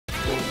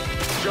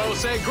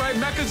Gosei Great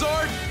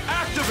Megazord,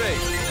 activate!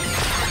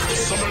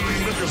 Summon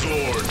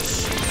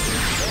Megazords!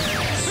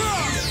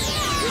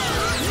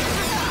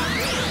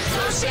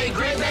 Gosei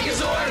Great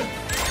Megazord,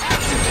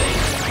 activate!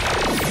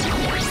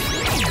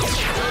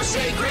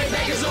 Gosei Great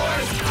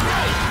Megazord,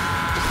 right!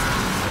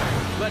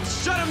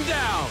 Let's shut him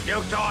down!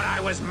 You thought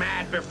I was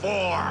mad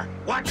before.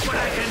 Watch what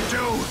I can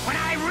do when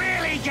I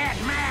really get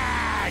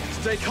mad!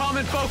 Stay calm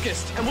and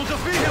focused, and we'll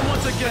defeat him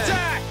once again!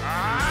 Attack!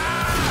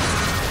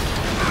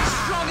 He's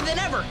stronger than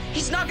ever!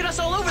 He's knocking us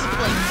all over the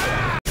place!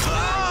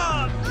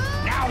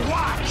 Now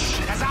watch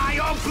as I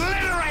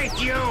obliterate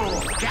you!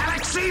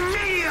 Galaxy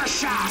Meteor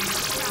Shot!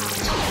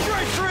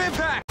 Straight for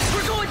impact!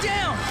 We're going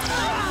down!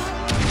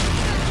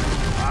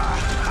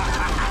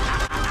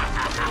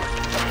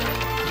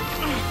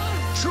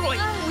 Troy,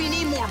 we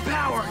need more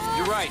power!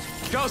 You're right.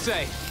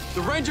 Gosei,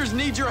 the Rangers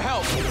need your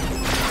help!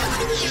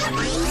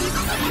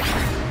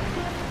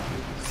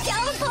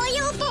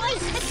 Oh boy!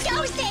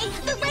 Gosei,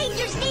 the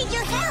Rangers need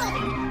your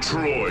help!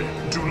 Troy,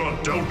 do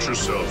not doubt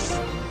yourself.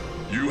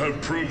 You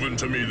have proven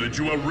to me that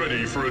you are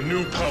ready for a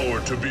new power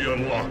to be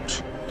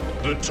unlocked.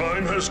 The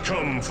time has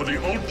come for the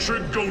Ultra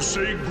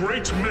Gosei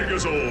Great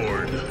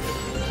Megazord!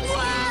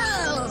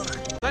 Whoa!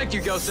 Thank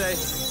you, Gosei.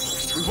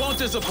 We won't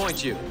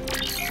disappoint you.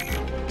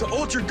 The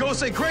Ultra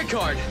Gosei Great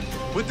card!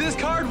 With this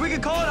card, we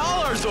can call it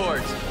all our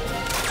Zords!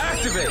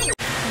 Activate!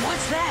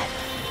 What's that?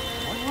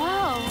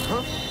 Whoa!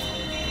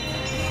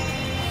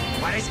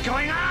 What is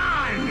going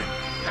on?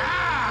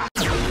 Ah!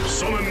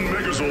 Summon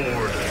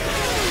Megazord!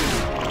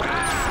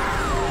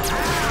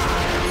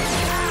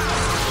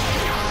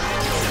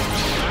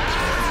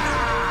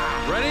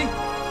 Ready?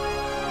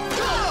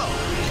 Go!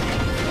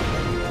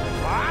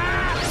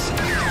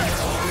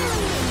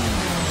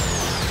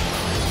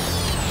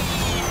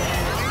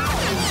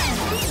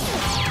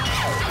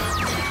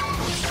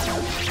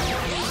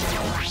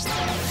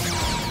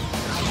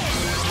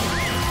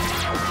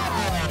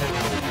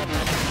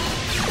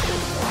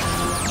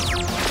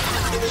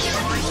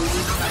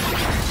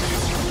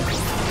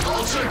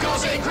 Ultra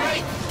Gosei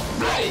Great,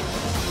 ready!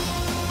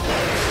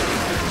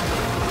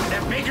 The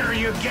bigger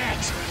you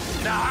get,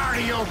 the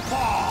harder you'll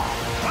fall.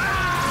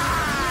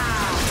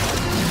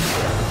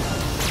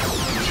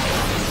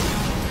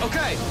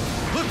 Okay,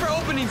 look for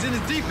openings in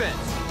his defense.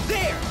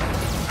 There!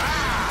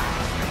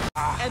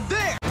 And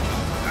there!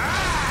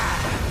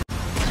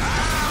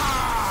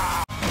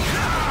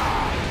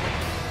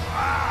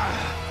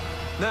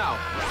 Now,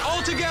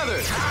 all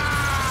together!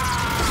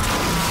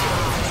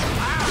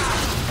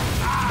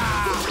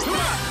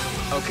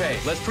 Okay,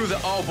 let's prove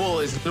that all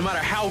bullies, no matter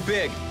how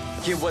big,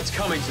 get what's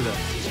coming to them.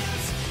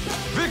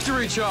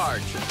 Victory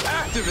charge!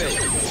 Activate!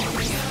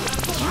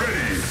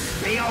 Ready!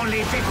 The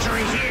only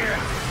victory here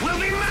will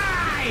be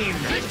mine!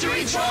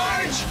 Victory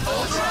charge,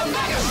 Ultra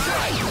Mega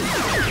Strike!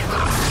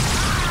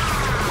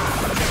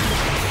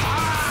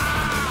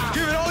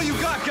 Give it all you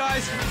got,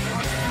 guys!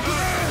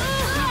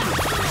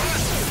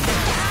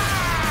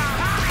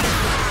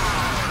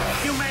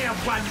 You may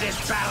have won this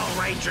battle,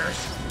 Rangers,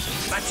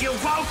 but you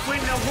won't win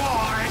the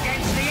war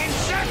against the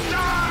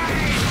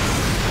Insectoids!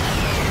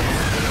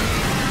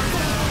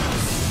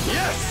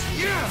 Yes!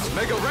 Yes!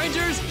 Mega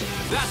Rangers,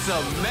 that's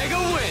a mega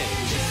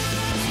win!